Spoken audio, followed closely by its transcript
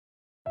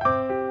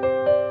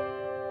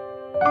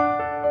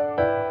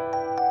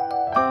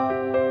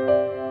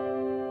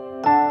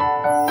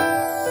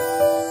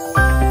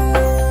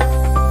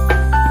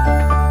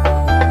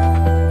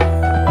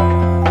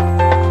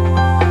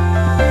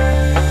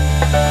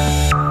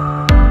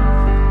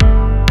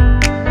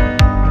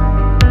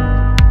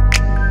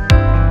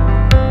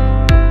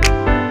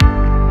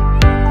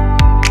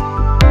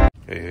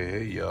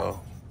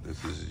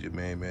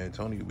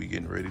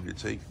ready to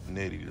take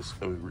Rita to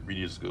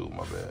school,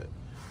 my bad.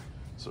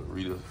 So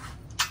Rita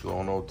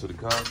going on to the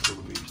car. So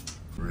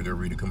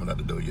Rita coming out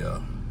the door,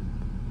 y'all.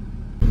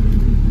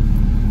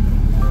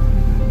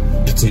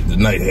 To take the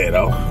night hat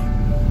off.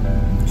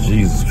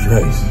 Jesus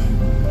Christ.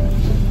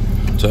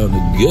 Time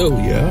to go,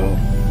 y'all.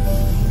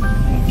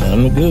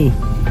 Time to go.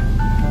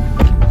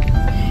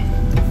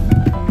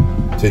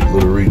 Take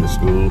little Rita to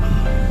school.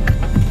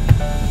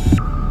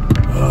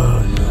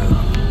 Oh, yeah.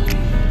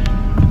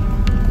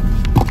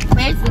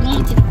 Where's we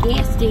need to the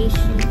gas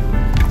station?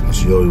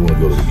 She always want to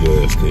go to the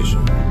gas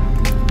station.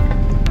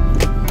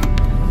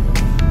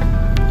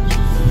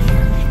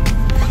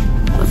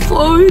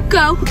 Before we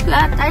go,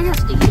 I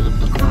have to use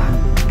the car.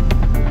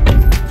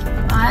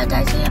 I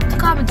gotta stay up the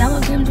car, but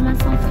download games on my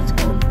phone for school.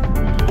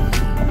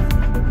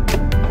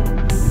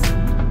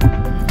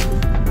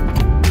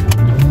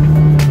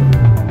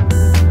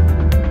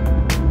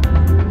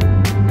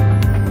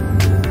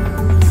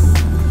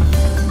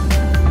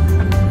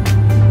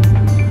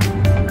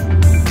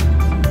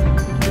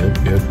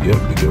 Yep,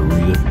 we got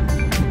Rita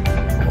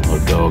on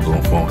her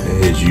doggone phone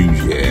as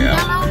usual.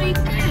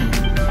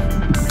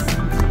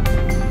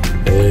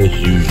 As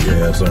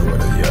usual, sorry about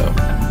that, y'all.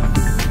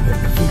 Had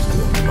to fix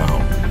the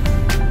mount.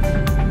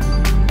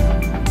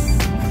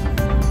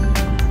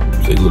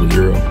 Say, little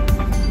girl,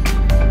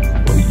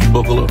 well, you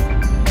buckle up?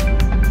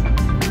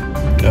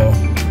 No?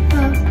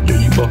 Yeah,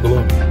 you buckle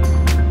up?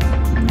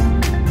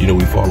 You know,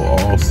 we follow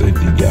all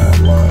safety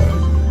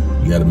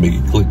guidelines. You gotta make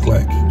it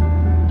click-clack.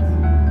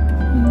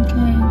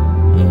 Okay.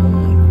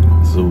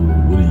 So,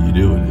 what are you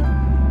doing?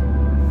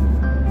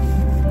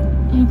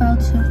 I'm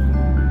about to.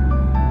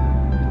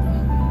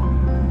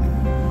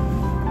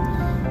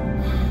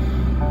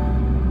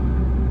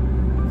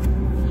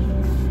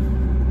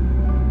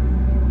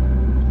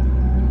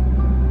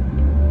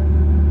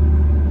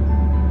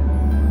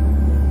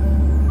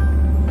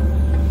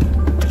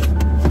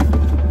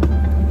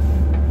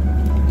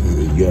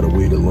 You gotta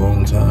wait a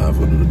long time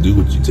for them to do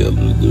what you tell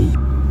them to do.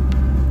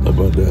 How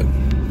about that?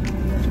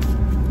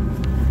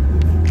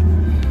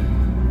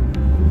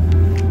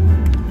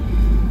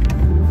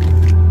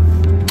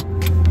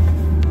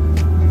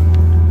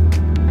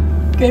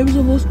 Game's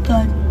almost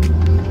done.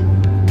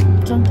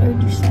 It's on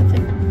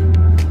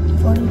 37,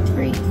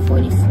 43,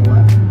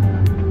 44,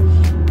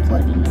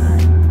 49,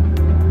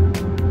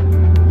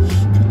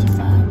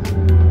 55,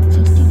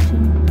 62,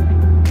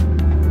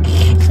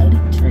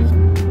 73,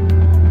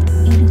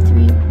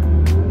 83,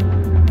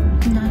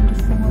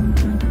 94,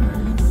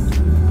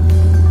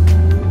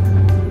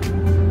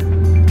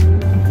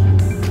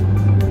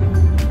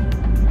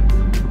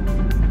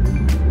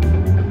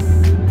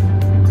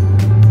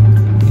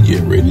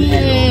 Get ready to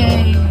head on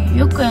out.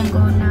 You can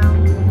go now.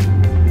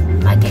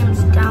 My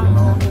game's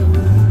downloaded.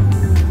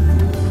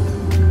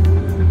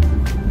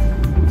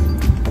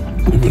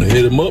 We're gonna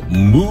hit them up,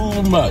 move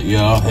them out,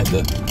 y'all. Had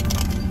to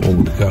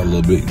move the car a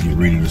little bit, get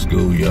ready to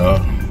school,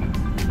 y'all.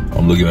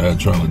 I'm looking at her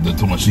trying to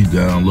tell my she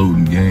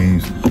downloading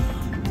games.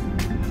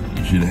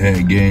 You should have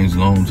had games a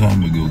long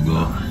time ago,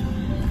 girl.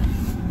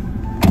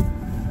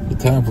 But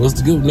time for us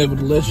to go,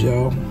 nevertheless,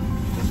 y'all.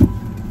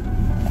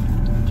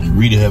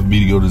 Rita having me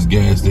to go to this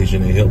gas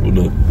station and helping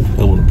the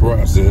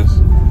process.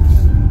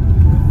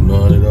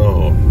 None at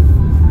all.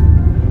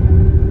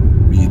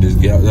 Be this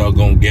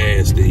doggone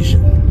gas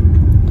station.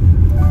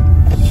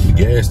 The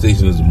gas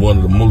station is one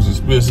of the most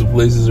expensive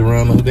places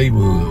around the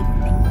neighborhood.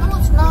 No,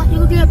 it's not. You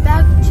can get a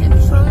bag of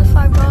chips for only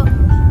 $5.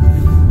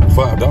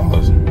 $5?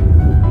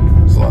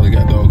 That's a lot of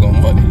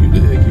doggone money. You the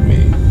heck you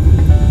mean?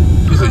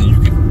 She said you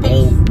can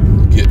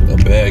only get a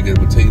bag of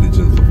potato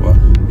chips for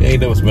 $5. You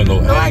ain't never spent no.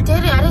 No, I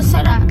didn't. I didn't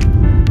say that.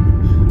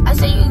 I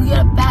said you can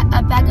get a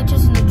bag of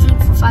chips and a drink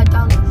for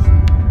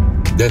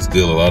 $5. That's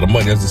still a lot of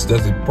money. That's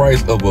the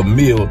price of a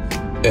meal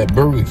at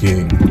Burger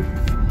King.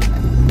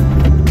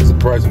 It's the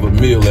price of a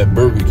meal at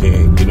Burger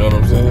King. You know what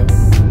I'm saying?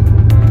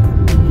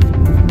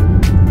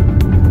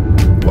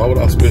 Why would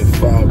I spend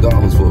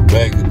 $5 for a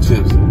bag of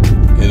chips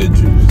and a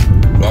juice?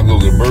 If I go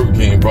get Burger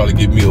King and probably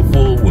get me a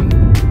full one.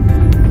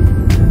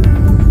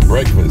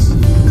 Breakfast.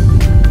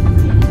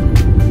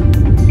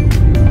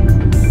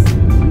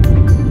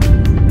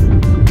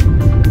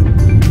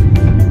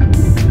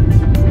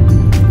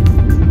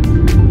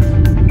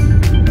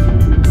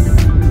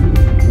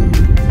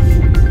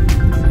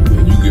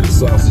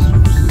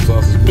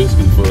 Sausage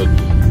biscuit for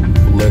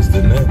less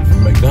than that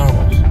from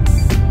McDonald's.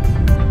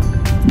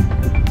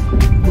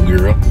 Well,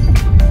 girl,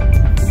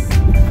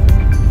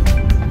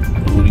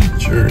 who are you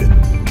cheering?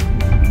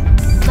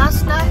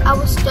 Last night I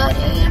was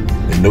studying.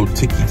 And no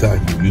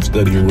tiki-taki. You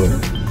studying what?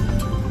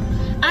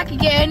 I could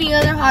get any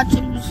other hot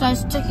chicken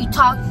besides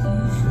tiki-taki.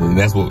 And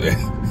that's what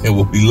and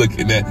we'll be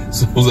looking at as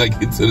soon as I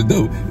get to the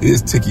door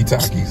is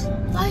tiki-takis.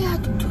 Why you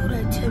have to do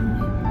that to me?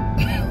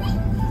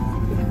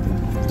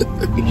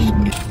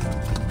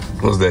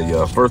 What's that,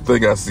 y'all? First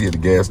thing I see at the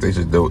gas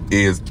station, though,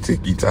 is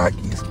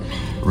tiki-takis.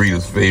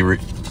 Rita's favorite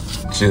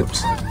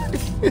chips.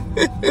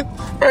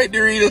 Right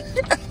there, Rita.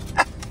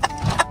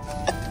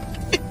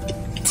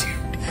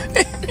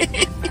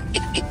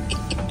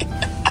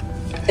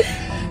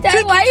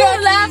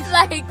 you laugh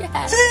like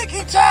that?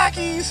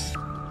 Tiki-Takis.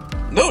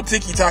 No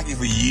Tiki-Taki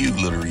for you,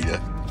 little Rita.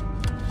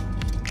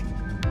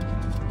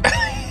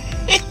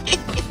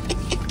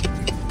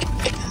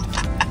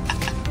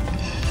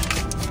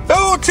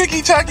 No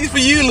Tiki-Takis for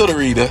you, little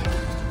Rita.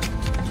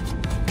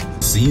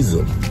 Sees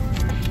them.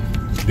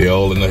 They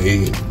all in the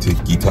head.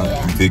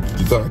 Tiki-Taki,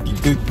 Tiki-Taki,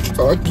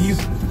 Tiki-Takis.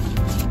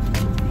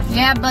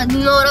 Yeah, but you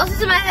know what else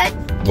is in my head?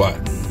 What?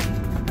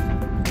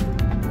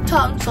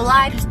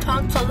 Tonsillitis,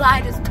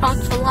 tonsillitis,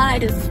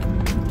 tonsillitis.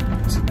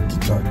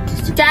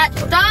 Tiki-Taki, That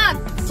dog.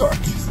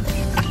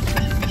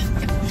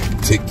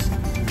 Tick,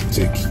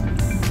 tick,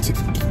 tick, tick,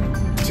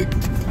 tick,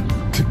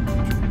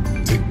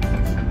 tick,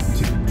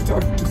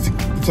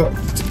 tick,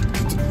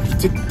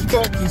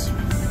 Tiki-Takis.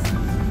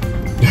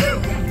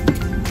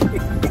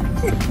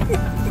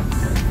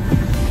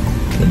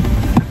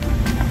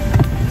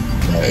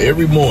 Now,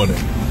 every morning,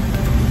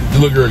 the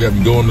little girl got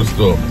me going to the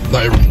store.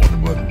 Not every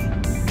morning, but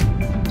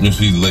when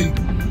she's late.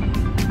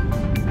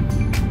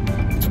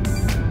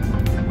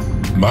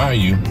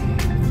 Mind you,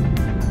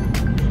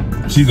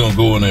 she's gonna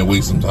go in there and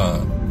waste some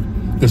time.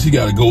 Cause she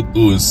gotta go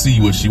through and see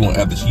what she want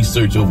after she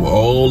search over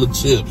all the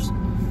chips.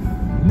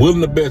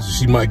 Willing to bet you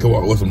she might come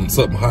out with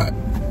something hot.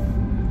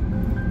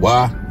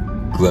 Why?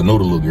 Cause I know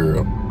the little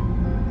girl.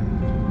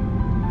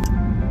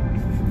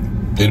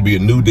 It'll be a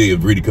new day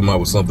if Rita come out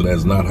with something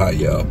that's not hot,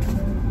 y'all.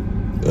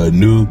 A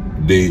new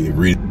day if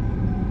Rita.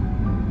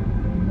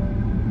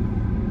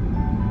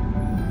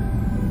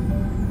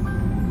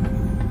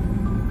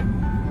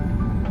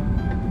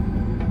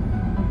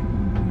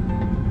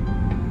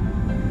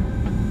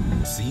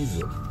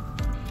 Caesar.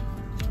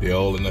 They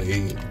all in the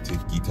head.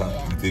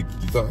 Tiki-Taki,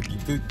 Tiki-Taki,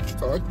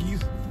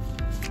 Tiki-Takis.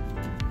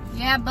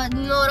 Yeah, but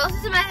you know what else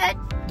is in my head?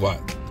 What?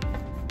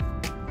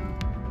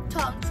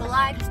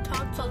 Tonsillitis,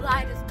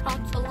 tonsillitis,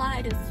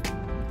 tonsillitis.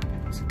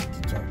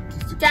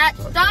 Tiki-Taki, That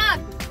dog.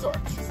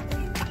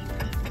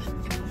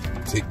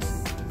 Tick,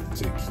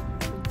 tick,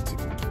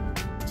 tick,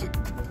 tick,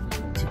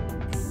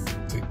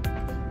 tick,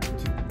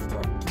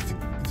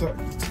 tick,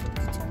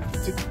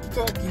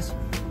 Tiki-Takis.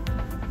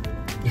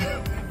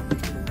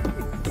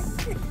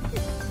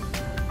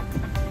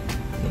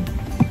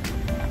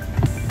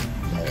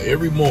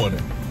 Every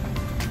morning,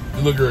 the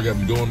little girl got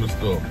me going to the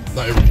store.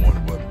 Not every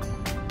morning, but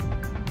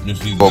when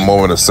she's a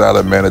moment of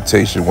silent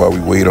meditation while we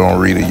wait on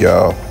Rita,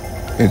 y'all.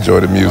 Enjoy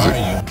the music.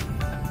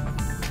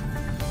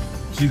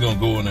 She's gonna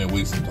go in there and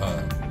waste some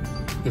time.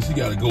 Cause she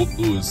gotta go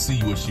through and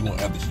see what she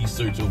want after she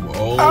search over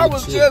all I the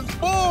was chips. just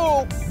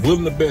full.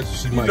 Willing to bet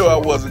she might. You know I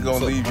wasn't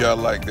gonna leave y'all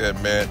like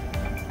that, man.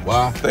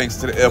 Why? Thanks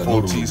to the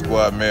FOT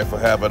squad, man, for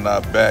having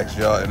our backs,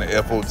 y'all, and the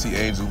FOT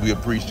Angels. We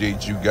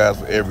appreciate you guys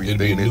for everything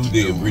It'll be a that new you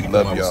day do. if Rita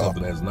Love come out with y'all.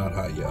 something that's not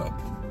hot, y'all.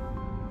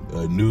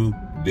 A new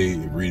day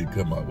if Rita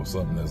come out with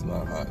something that's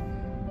not hot.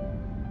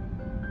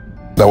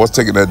 Now, what's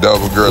taking that dog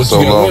girl What so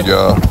you got long, with?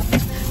 y'all?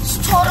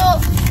 Total,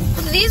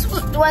 these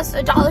was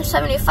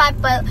 $1.75,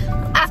 but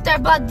after I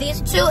bought these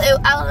two,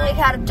 I only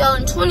had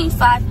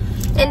 $1.25.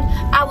 And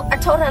I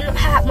told him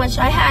how much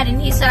I had,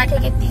 and he said I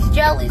could get these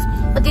jellies,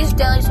 but these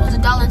jellies was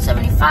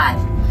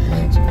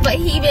 $1.75. But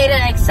he made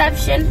an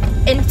exception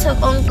and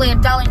took only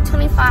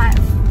 $1.25.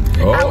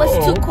 Oh, I was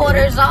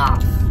 2/4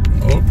 off.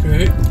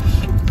 Okay.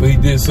 So he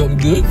did something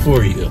good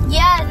for you.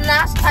 Yeah, and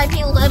last time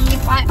he let me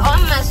buy all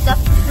my stuff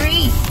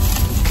free.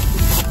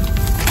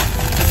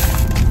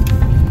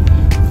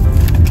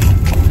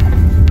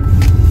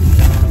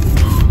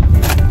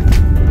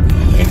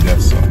 Ain't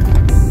that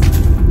something?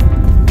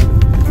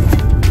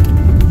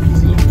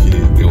 This little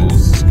kid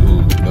goes to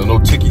school. No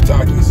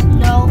Tiki-Takis.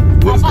 No.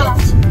 What's that?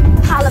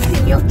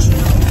 Jalapeno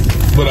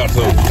cheese. What I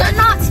told you. They're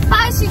not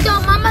spicy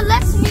though. Mama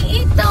lets me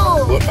eat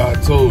those. What I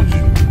told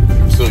you.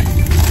 So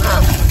you.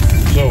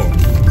 Show 'em.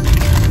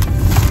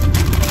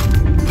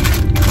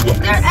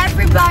 They're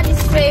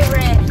everybody's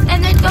favorite,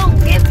 and they don't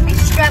give me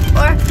strep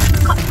or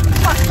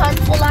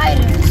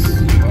tonsillitis.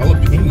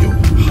 Jalapeno.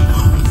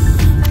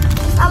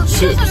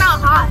 Jalapenos are not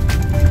hot.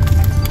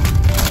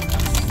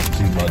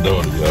 She's my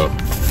daughter, y'all.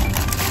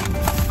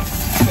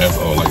 That's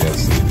all I gotta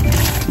say.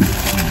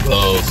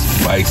 Love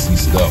spicy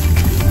stuff.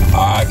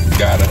 I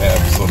gotta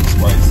have something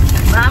spicy.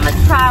 I'm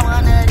gonna try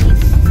one of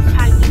these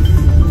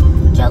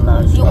Chinese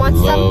jellos. You want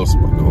love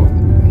some?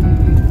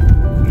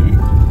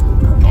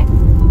 Okay.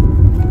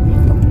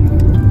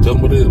 Tell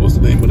them what it is. What's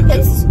the name of the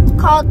jelly? It's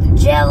called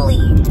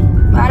jelly.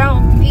 I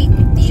don't eat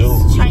these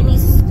Jelly.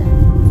 Chinese stuff.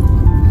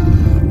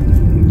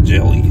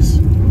 Jellies.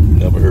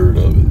 Never heard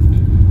of it.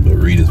 But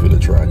Rita's gonna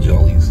try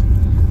jellies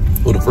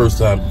for the first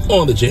time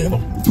on the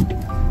channel.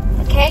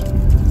 Okay.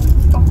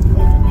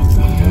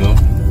 You know?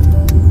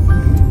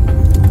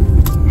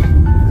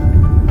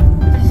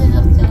 This is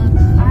what it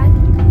looks like.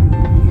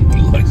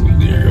 Like some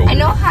deodorant. I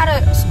know how to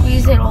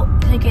squeeze it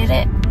to get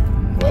it.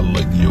 I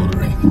like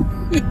deodorant.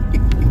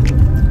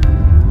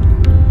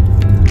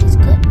 It's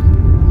good.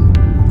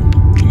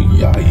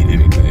 Y'all eat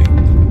anything.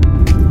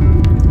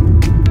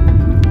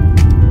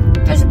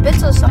 There's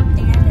bits of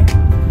something in it.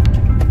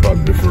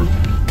 Probably the fruit.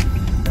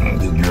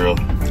 This girl.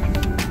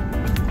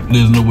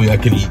 There's no way I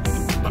can eat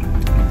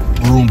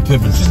room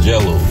temperature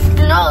Jello.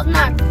 No, it's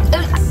not.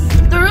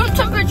 The room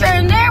temperature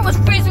in there was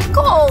freezing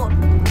cold.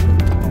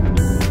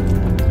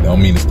 That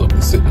don't mean the stuff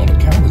that's sitting on the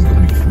counter is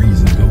gonna be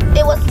freezing cold.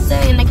 It wasn't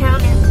sitting in the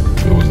counter.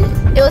 What was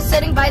that? It was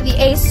sitting by the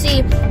AC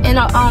in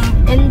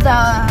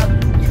the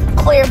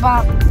clear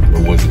box.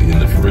 Or was it in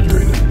the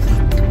refrigerator?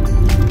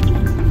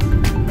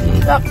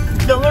 Yep.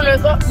 The one I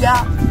got,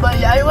 yeah. But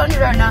yeah, I wanted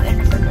it not in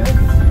the refrigerator.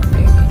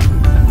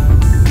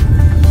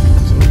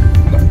 So,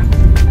 not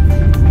cool.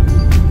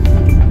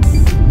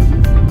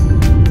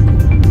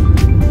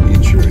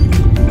 Eat sure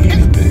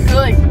anything.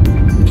 Good.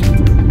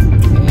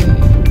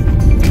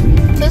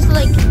 Tastes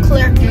like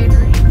clear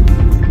Gatorade.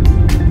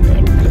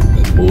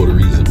 That's more the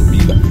reason for me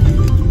not to get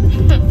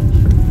it.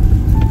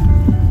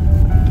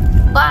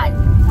 Why?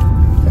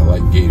 I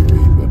like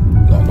Gatorade, but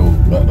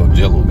not no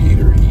Jello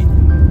Gatorade.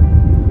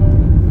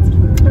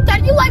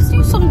 Dad, you like to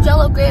use some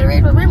Jello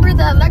Gatorade. Remember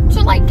the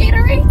electrolyte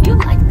Gatorade? You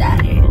like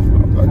that.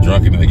 I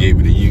drank it and I gave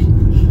it to you.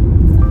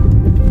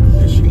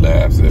 And she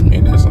laughs at me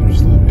and that's some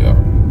stuff, y'all.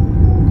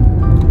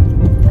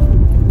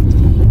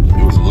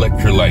 It was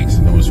electrolytes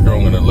and it was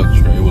strong in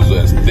electrolyte. It was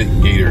that thick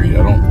Gatorade.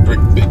 I don't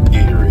drink thick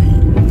Gatorade.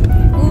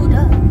 Who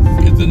does?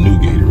 It's a new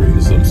Gatorade.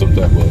 It's some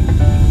type of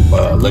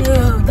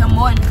electrolyte. The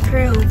one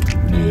improved.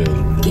 Yeah,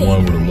 the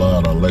one with a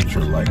lot of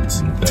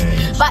electrolytes and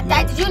things. But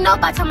Dad, did you know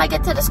by the time I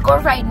get to the score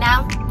right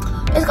now,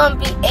 it's gonna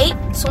be 8,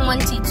 so 1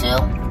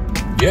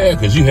 T2. Yeah,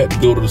 because you had to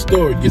go to the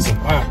store and get some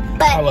hot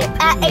But jalapeno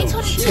at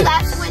 8:22,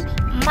 that's when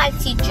my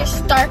teachers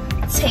start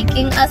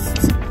taking us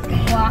to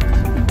walk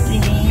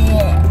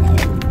there.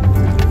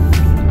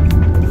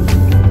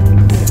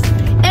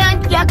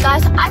 And yeah,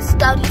 guys, I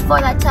studied for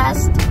that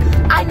test.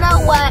 I know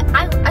what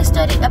I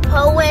studied.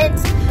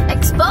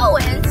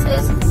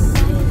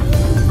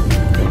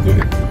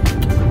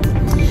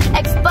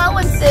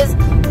 Exponents is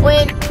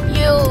when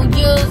you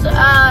use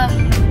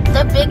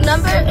the big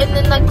number and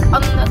then like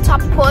on the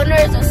top corner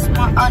is a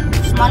small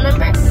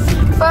number.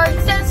 For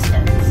instance,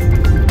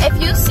 if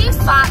you see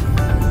 5,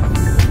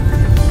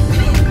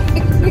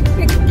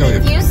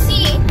 if you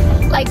see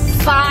like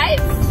 5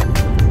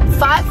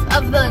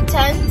 of the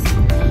 10s,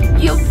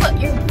 you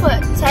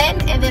put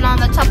 10 and then on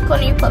the top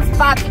corner you put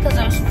 5 because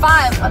there's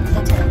 5 of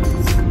the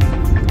 10s.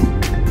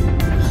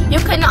 You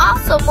can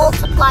also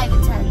multiply the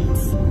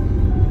 10s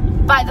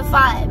by the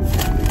 5.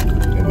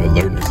 Yeah, we're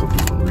learning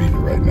something from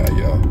reading right now,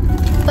 y'all.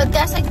 But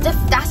that's like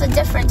that's a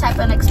different type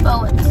of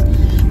exponent.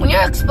 When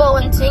you're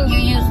exponencing, you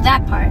use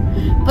that part.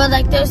 But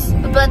like there's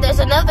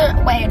another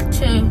way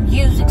to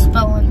use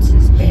exponents.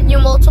 You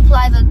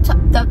multiply the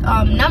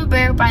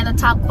number by the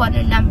top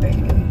corner number,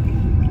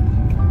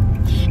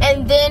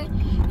 and then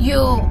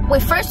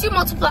first you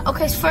multiply.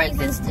 Okay, so for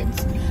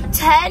instance,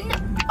 10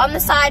 on the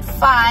side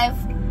 5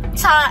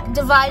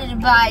 divided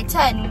by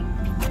 10.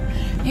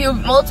 You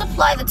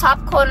multiply the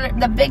top corner,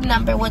 the big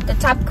number with the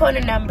top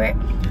corner number.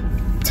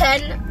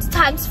 10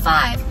 times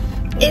 5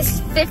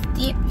 is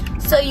 50,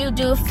 so you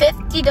do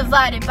 50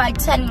 divided by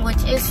 10,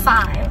 which is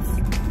 5.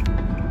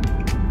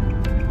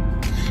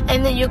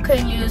 And then you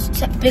can use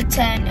big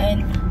 10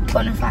 and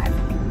corner 5.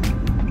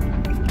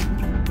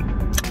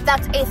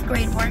 That's 8th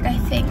grade work, I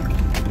think.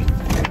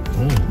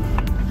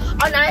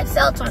 On our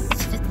Excel, it's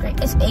 5th grade.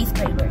 It's 8th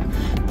grade work,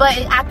 but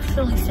it's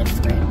actually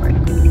 6th grade work.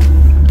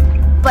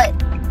 But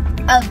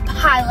a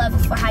high level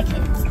for high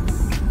kids.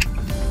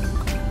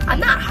 I'm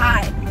not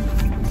high.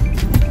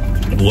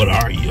 What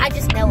are you? I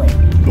just know it.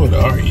 What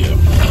are you?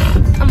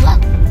 I'm low.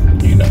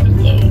 You're not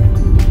low.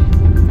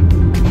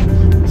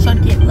 So to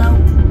get low,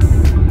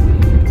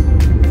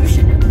 you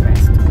should know the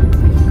rest.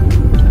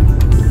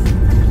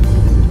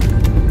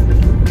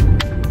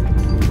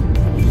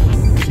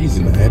 She's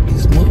in the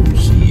happiest mood.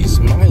 She's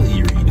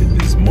smiley reading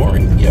this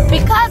morning, y'all.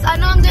 Because I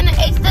know I'm gonna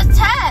ace the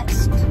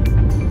test.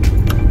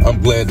 I'm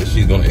glad that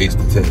she's gonna ace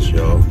the test,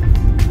 y'all.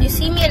 You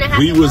see me in a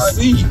happy We will mood?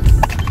 see.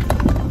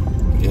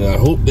 And I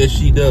hope that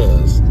she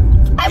does.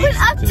 I went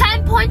up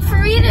 10 points for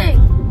reading.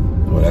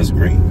 Well, that's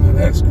great.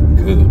 That's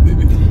good,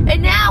 baby.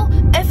 And now,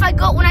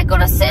 when I go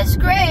to 6th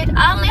grade,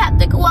 I only have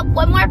to go up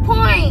 1 more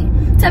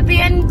point to be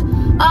in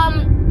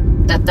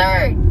the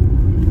 3rd.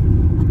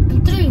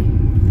 3.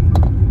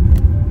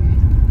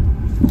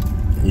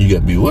 You got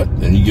to be what?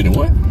 And you getting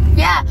what?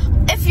 Yeah.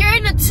 If you're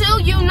in a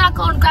 2, you're not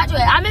going to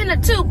graduate. I'm in a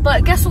 2,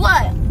 but guess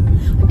what?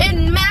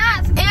 In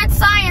math and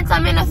science,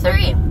 I'm in a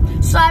 3.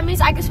 So that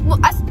means I guess,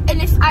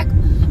 and if I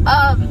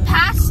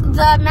pass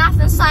the math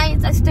and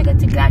science, I still get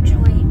to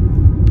graduate.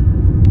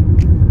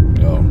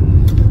 Oh.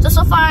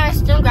 So far, I'm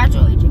still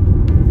graduating.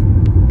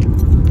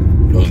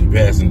 Oh, you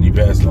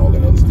passing all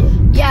that other stuff.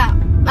 Yeah,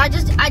 I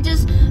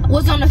just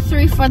was on a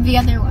 3 for the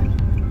other one.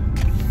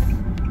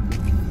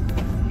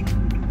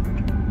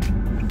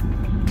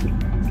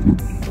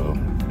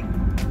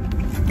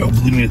 Don't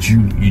believe me that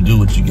you do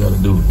what you gotta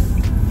do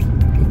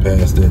to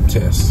pass that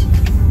test.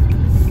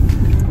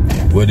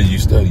 Where did you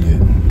study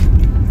at?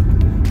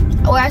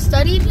 Where I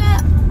studied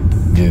at?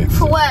 Yeah.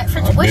 For what? For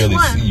I which barely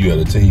one? see you at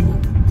a table.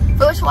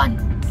 For which one?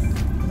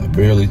 I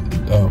barely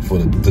for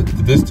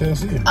this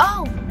test here.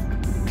 Oh,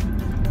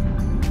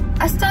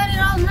 I studied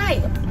all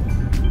night.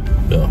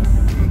 No.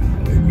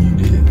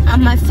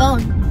 on my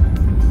phone.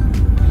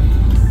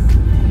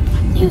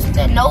 Used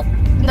the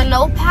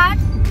notepad,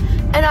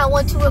 and I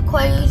went to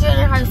equation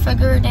and I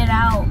figured it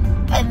out.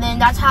 And then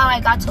that's how I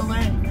got to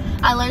learn.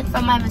 I learned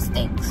from my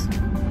mistakes.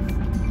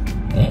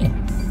 Okay.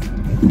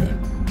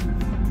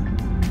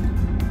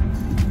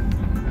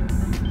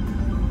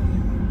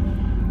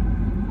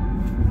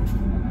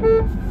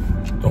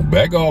 Don't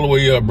back all the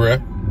way up, bruh.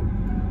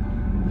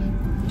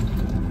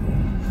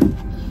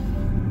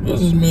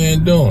 What's this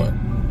man doing?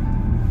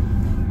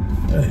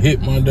 I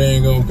hit my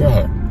dang old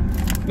car.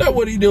 Now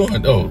what he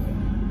doing though?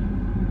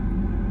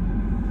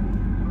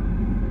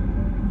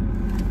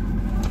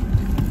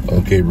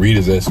 Okay,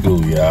 Rita's at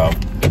school, y'all.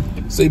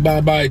 Say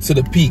bye-bye to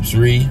the peeps,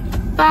 Ree.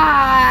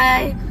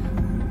 Bye.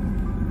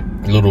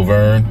 Little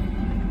Vern.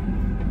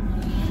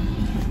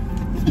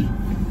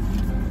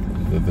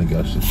 I think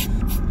I should.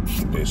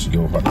 There she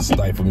go, about to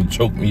stifle me,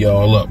 choke me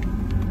all up.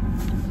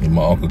 And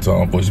my Uncle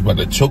Tom, boy, she's about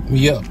to choke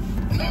me up.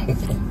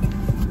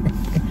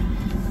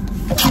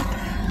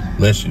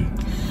 Bless you.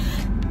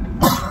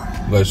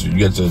 Bless you. You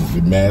got your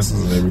masks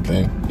and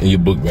everything in your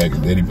book bag.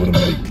 Daddy put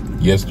them like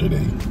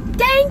yesterday.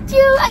 Thank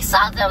you. I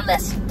saw them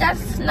last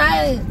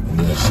night.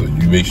 Yeah, so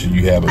you make sure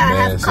you have a mask on.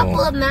 I have a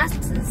couple of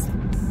masks.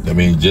 I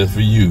mean, just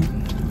for you.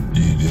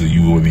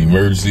 You would be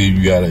emergency.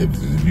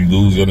 If you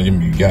lose on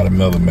them, you got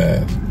another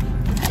mask.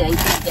 Thank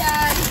you,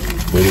 Dad.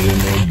 Put it in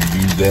there. You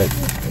use that,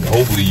 and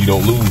hopefully you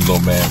don't lose no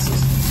masks.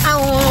 I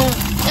won't.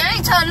 I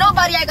ain't telling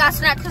nobody I got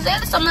snapped because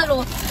there's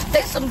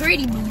some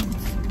greedy boobs.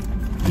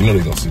 You know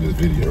they're gonna see this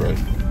video, right?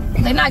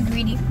 They're not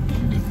greedy.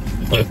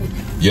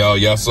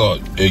 Y'all saw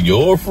it. And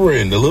your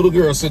friend, the little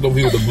girl sitting over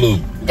here with the blue.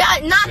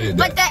 I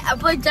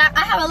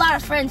have a lot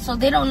of friends, so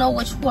they don't know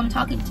who I'm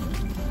talking to.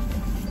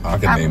 I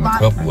can name a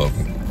couple of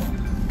them.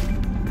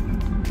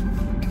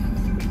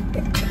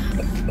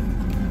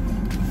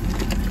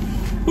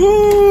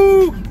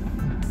 Woo!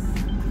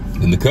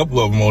 And a couple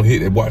of them on here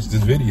that watch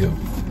this video.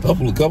 A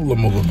couple of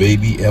them of a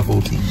baby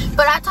FOT.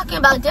 But I'm talking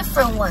about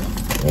different ones.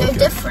 They're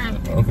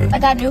different. Okay. I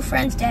got new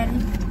friends, Daddy.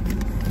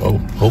 Oh,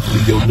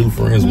 hopefully your new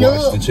friends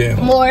watch the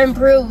channel. More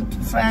improved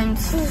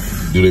friends.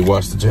 Do they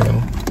watch the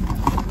channel?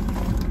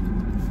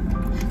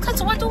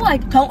 Because when do I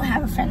don't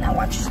have a friend that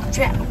watches the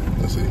channel?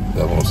 Let's see.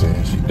 That's what I'm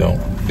saying. She don't.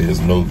 There's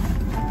no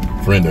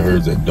friend of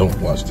hers that don't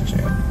watch the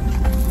channel.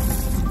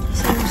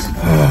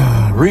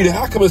 Rita,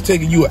 how come it's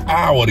taking you an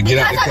hour to get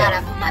out the car? I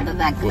gotta put my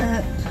back.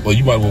 Well,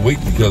 you might well wait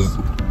because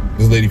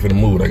this lady finna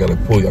move. I can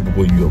pull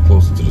you up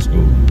closer to the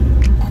school.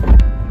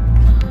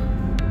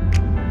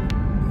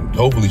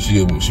 Hopefully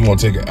she won't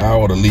take an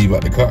hour to leave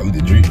out the car,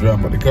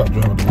 drive out the car,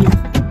 drive out the way.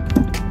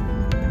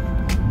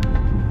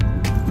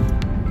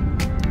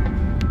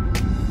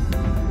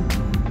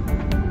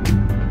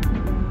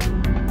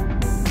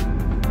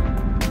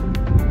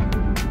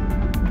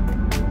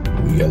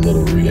 We got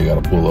little Ree. I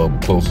gotta pull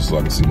up closer so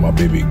I can see my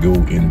baby go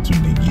into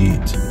the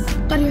gate.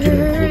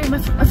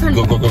 My friend.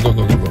 Go.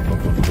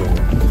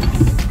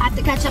 I have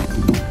to catch up.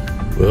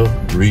 Well,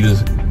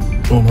 Rita's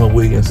on her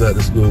way inside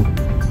the school.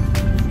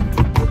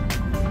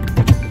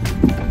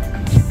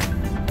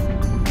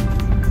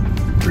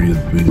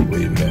 Rita's really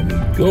waving at me.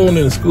 Go on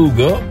in the school,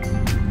 girl.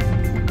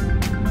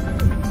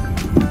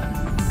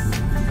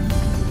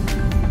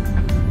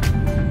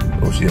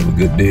 Oh, she have a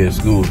good day at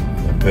school. I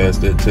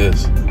passed that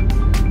test.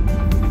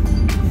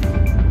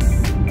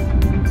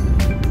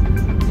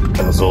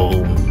 That's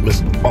all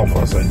Mr.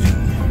 Officer.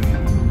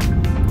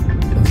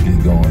 Let's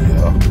get going,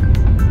 y'all.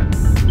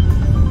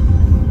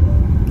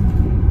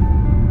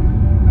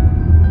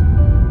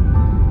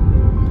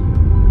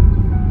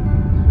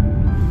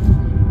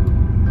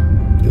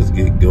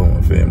 Get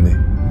going, family.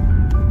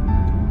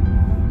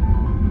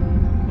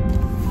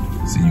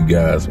 See you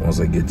guys once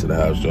I get to the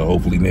house, y'all.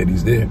 Hopefully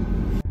Nettie's there.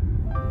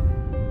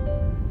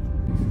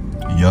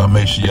 Y'all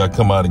make sure y'all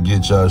come out and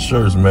get y'all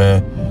shirts,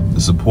 man,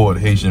 to support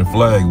Haitian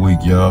Flag Week,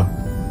 y'all.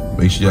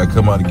 Make sure y'all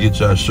come out and get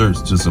y'all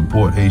shirts to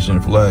support Haitian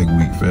Flag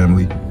Week,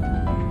 family.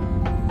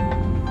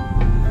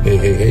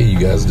 Hey, you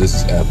guys, this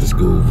is after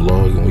school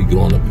vlog, and we're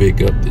going to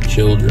pick up the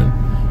children.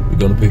 We're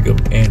going to pick up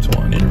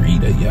Antoine and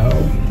Rita,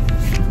 y'all.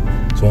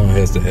 Antoine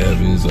has to have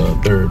his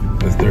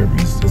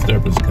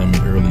therapist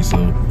coming early, so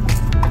it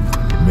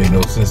made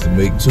no sense to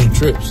make 2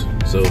 trips.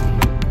 So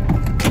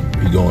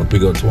we're going to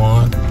pick up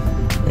Antoine,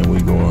 and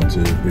we're going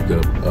to pick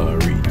up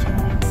Rita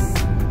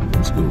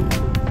from school.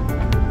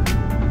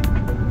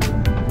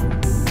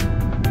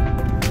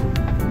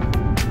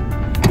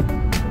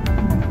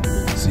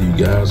 See you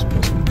guys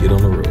once we get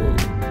on the road.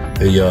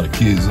 Hey y'all, the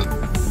kids are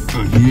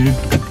here.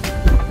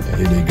 And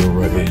here they go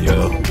right here,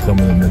 y'all,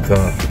 coming in the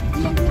car.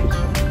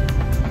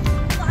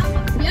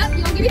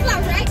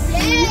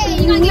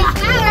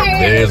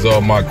 There's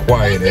all my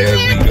quiet as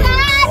we go.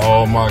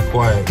 All my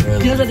quiet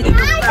as we go.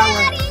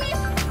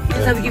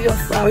 Let's have to give you a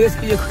flower. Let's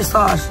give you a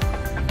corsage.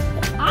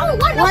 I don't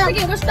want no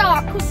freaking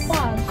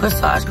corsage.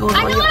 Corsage goes I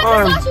on know your what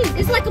arm. corsage is.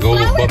 It's like a Go,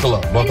 flower. buckle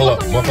up. That's what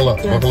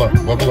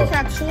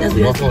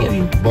we have to give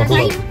you. Buckle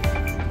up.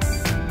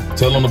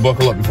 Tell them to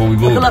buckle up before we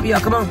move. Buckle up,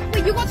 y'all. Come on.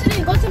 Wait, you go to the.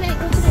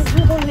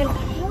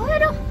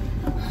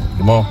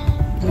 Come on.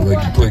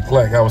 Like you click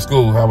clack. How was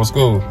school? How was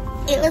school?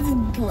 It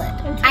was good.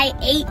 I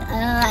ate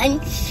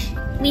lunch.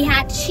 We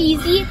had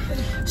cheesy.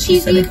 She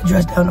said they could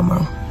dress down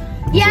tomorrow.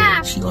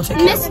 Yeah. She gonna take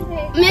care of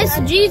it. Miss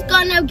G's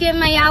gonna get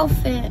my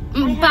outfit.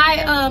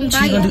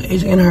 She's gonna do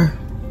AJ and her.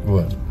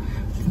 What?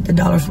 The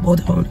dollars for both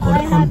of them. Go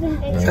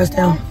to dress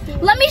down.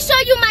 Let me show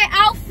you my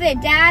outfit,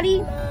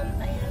 Daddy.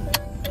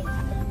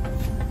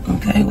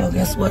 Okay, well,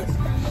 guess what?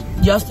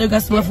 Y'all still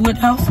got some more food at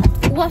the house?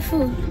 What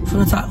food? From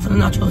the top, from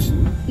the nachos.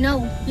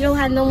 No, you don't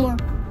have no more.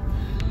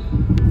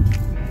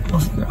 We'll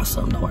figure out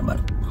something. Don't worry about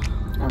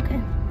it. Okay.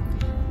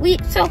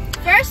 So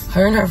first,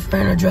 Her and her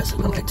friend are dressing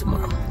like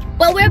tomorrow.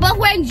 well, we're both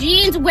wearing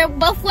jeans. We're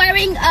both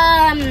wearing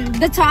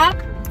the top.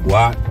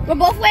 What? We're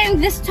both wearing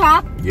this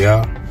top,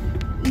 Yeah.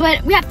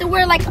 but we have to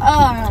wear like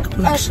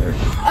Black shirt.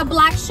 a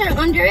black shirt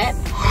under it.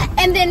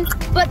 And then,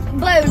 but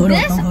Hold on,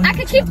 this, hold on. I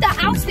could keep the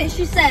outfit.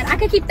 She said I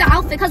could keep the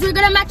outfit because we're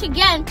gonna match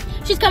again.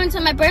 She's coming to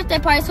my birthday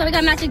party, so we're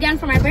gonna match again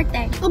for my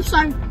birthday. Oops,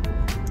 sorry.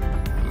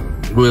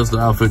 Where's the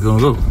outfit gonna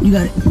go? You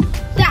got it.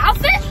 The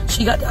outfit?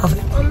 She got the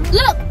outfit.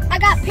 Look, I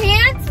got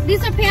pants.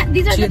 These are pants.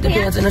 These are She the got the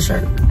pants and the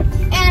shirt.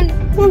 And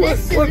this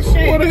is the shirt.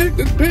 Where the heck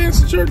did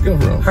pants and shirt come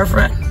from? Her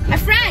friend. My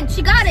friend,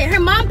 she got it. Her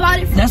mom bought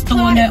it. That's the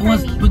one that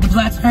was with the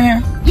plaits in her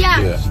hair. Yeah,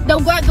 Yeah. the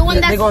one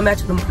They're that's gonna match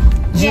tomorrow.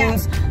 Yeah.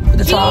 Jeans with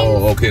the top.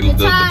 Oh, okay. the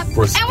top. And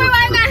we're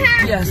wearing our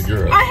hair. Yes. The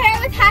girl. Our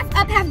hair was half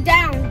up, half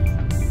down.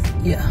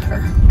 Yeah,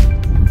 her.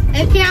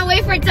 I can't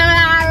wait for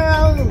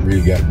tomorrow.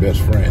 Really got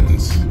best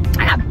friends.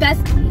 I got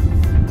besties.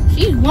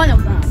 She's one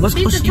of them. What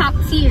school She's the she- top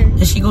tier.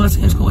 Did she go to the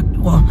same school?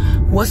 Well,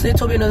 what's they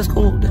told me another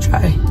school to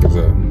try? What's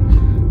up?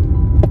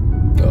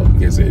 Oh,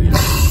 can't say it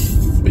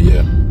here. But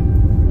yeah.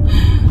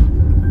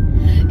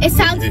 It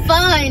sounds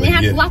fun. It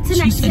has Yeah. lots of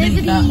She said they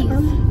activities.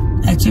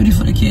 got activity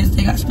for the kids.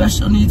 They got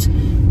special needs,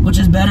 which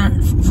is better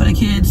for the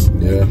kids.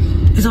 Yeah.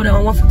 It's over there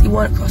on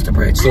 151 across the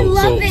bridge. So,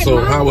 love it, so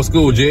Mom. how was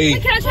school, Jay?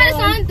 Wait, can I try this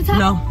on the top?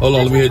 No, Hold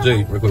on, let me hear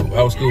Jay real quick.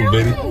 How was school,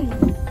 baby?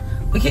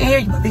 we can't hear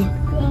you, buddy.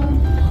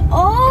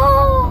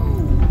 Oh,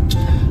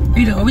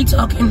 Rita, are we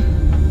talking?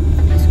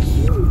 that's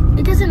cute.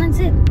 It doesn't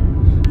unzip.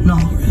 No,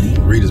 really.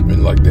 Rita's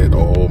been like that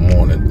all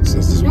morning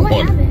since this No, I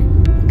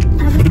morning.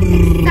 haven't.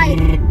 I'm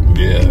excited.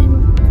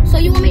 Yeah. So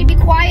you want me to be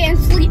quiet and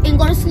sleep and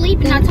go to sleep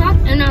and not talk,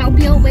 and I'll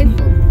be awake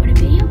for the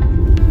video?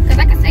 Cause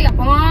I can stay up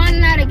all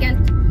night again.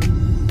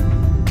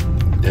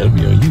 That'll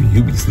be on you.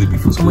 You be sleepy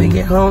for So school. when you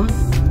get home,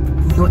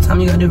 you know what time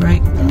you gotta do,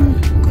 right?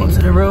 Go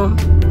into the room,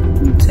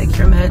 take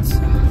your meds.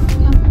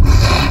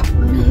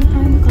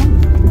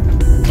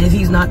 And if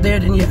he's not there,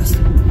 then yes.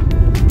 And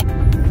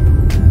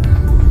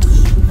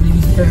if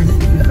he's there,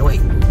 then you gotta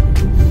wait.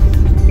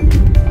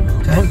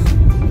 Okay?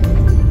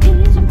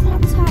 It is a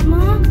crop top,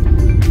 Mom.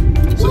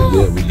 So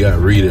yeah, we got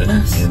Rita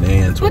and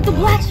Antoine. With the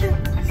black shirt.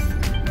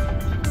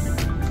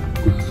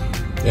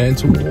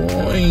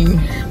 Antoine.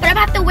 But I'm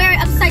about to wear it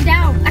upside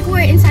down. I can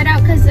wear it inside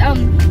out because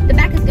the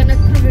back is gonna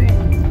cover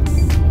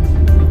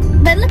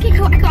it. But look, I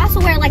can also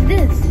wear it like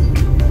this.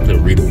 So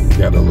Rita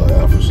got a little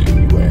outfit she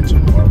can be wearing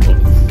tomorrow.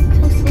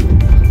 So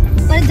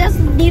sleek. But it does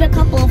need a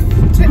couple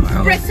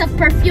of bricks of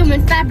perfume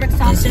and fabric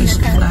sauce in it It's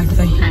because Flag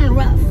Day. it's kind of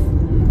rough.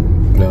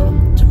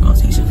 No.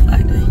 Tomorrow's Asian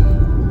Flag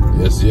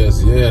Day. Yes,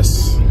 yes,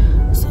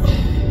 yes. So,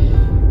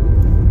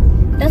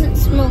 Doesn't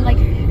smell like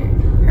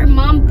her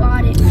mom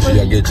bought it. You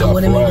gotta get I y'all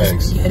would've made the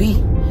flags. spaghetti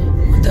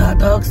with the hot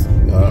dogs.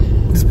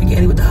 Mm-hmm. The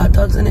spaghetti with the hot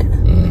dogs in it.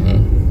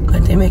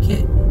 Couldn't they make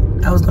it?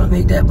 I was gonna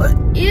make that, but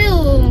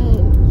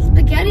Ew.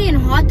 Spaghetti and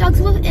hot dogs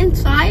with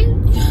inside?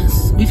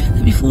 yes, we've had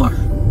that before.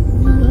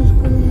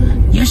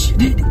 Yes, you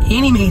did.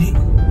 Annie made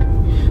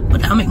it.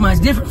 But I'll make mine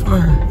different from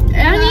her.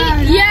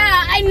 Annie?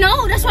 Yeah, I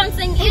know. That's what I'm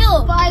saying. Ew.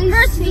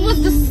 Hers was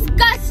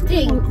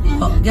disgusting.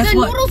 Well, guess The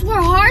what? noodles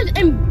were hard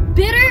and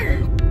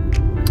bitter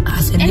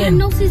I said and had again,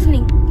 no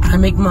seasoning. I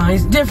make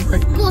mine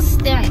different.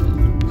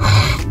 Disgusting.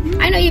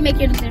 I know you make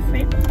yours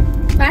different.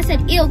 But I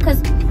said ew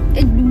because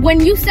when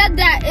you said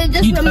that, it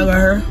just You thought about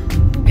her?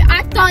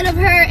 I thought of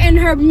her in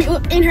her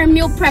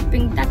meal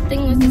prepping. That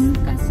thing was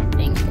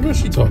disgusting. What's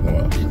she talking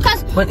about?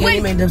 Because When Annie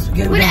made them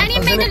spaghetti with when the hot Annie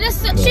dogs made in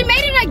it, she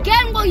made it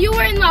again while you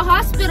were in the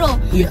hospital.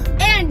 Yeah.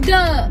 And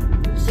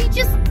she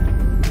just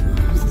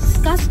was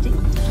disgusting.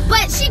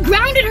 But she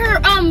grounded her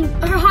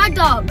hot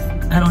dogs.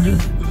 I don't do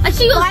that. Like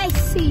she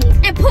was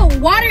and put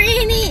water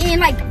in it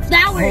and like A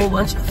flour whole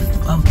bunch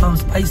of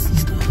spicy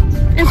stuff.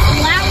 and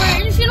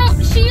flour. And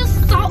she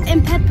used salt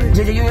and pepper.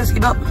 JJ, you need a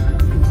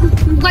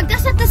seatbelt? Like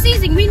that's not the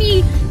seasoning. We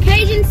need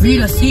Cajun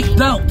Read a seasoning,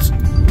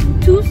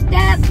 seatbelt.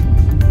 two-step,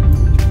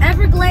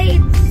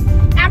 Everglades.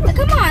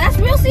 Come on, that's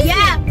real seasoning.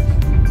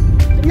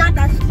 Yeah, not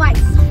that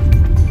spice.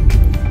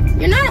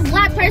 You're not a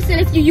black person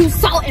if you use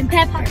salt and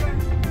pepper.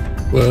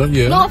 Well,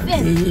 yeah. No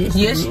offense.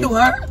 Yes, you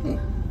are.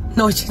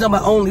 No, she's talking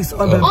about only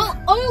salt and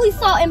pepper. Only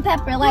salt and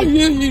pepper. Like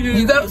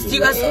You got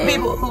some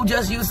people who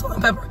just use salt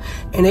and pepper,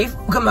 and they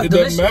come out It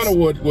delicious. doesn't matter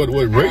what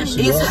race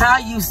you It's are. how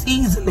you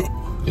season it.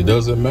 It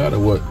doesn't matter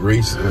what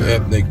race or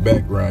ethnic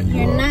background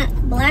you you're are.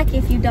 not black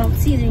if you don't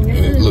season your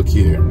And food. look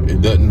here, it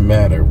doesn't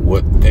matter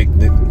what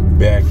ethnic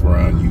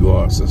background you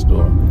are,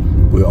 sister.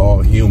 We're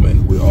all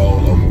human. We're all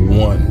of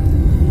one.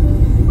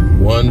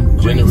 One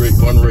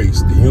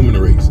race, the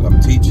human race. I'm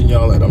teaching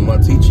y'all that. I'm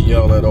not teaching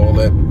y'all that all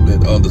that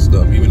other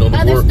stuff. Even though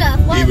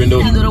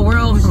the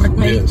world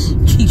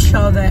teach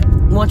y'all that,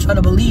 want y'all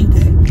to believe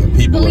that. And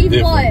people are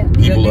different.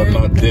 People are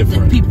not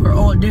different. People are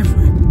all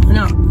different.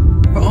 No,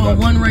 we're all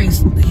one race,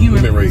 the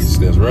human race.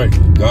 That's right.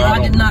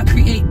 God did not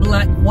create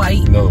black,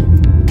 white, no,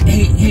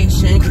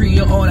 Haitian,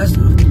 Creole, all that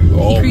stuff. He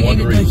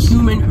created the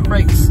human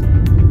race.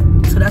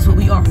 So that's what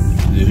we are.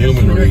 The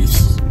human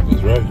race.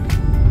 That's right.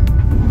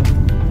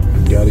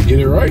 You gotta get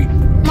it right.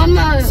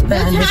 Mama, the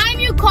time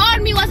you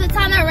called me was the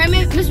time that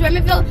Miss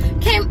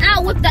Remingville came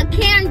out with the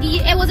candy.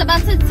 It was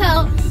about to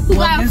tell who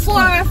got 4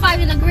 or 5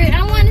 in the grade.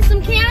 I wanted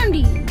some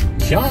candy.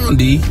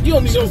 Candy? You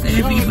don't need no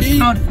candy.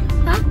 Huh?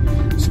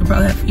 She'll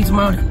probably have to eat some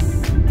out.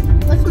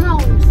 What's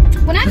Mars?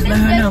 When I missed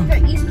this for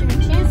Easter,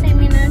 she didn't say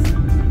me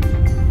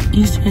nothing.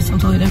 Easter is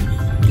something totally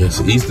different.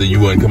 Yes, Easter, you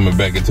weren't coming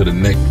back into the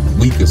next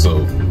week or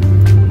so.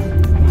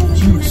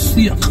 You were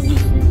sick.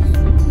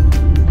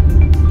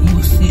 You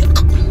were sick.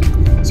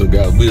 So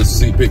guys, we'll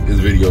pick this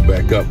video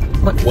back up.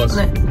 Once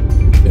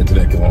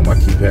internet come on, I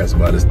keep passing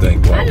by this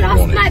thing while I'm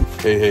on it.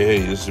 Hey,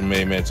 this is your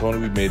main man Tony.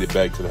 We made it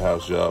back to the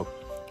house, y'all.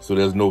 So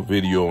there's no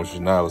video on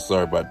Shanala.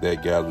 Sorry about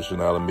that, guys, but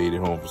Shanala made it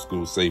home from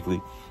school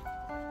safely.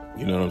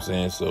 You know what I'm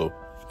saying? So,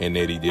 and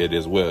Eddie did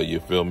as well, you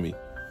feel me?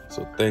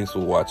 So thanks for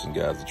watching,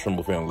 guys. The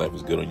Trimble Family Life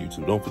is good on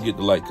YouTube. Don't forget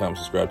to like, comment,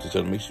 subscribe to the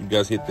channel. Make sure you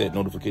guys hit that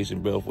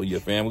notification bell for your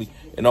family.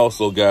 And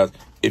also, guys,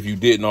 if you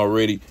didn't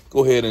already,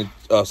 go ahead and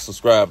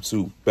subscribe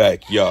to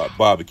Backyard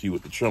Barbecue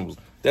with the Trimbles.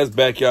 That's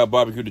Backyard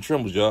Barbecue with the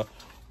Trimbles, y'all.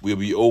 We'll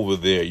be over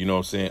there, you know what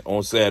I'm saying,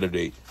 on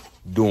Saturday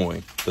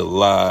doing the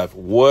live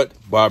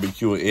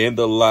barbecue and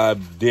the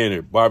live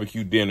dinner,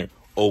 barbecue dinner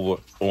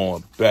over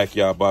on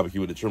Backyard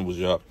Barbecue with the Trimbles,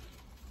 y'all.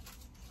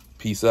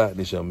 Peace out.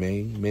 This your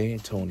main man,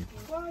 Tony.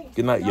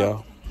 Good night,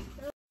 y'all.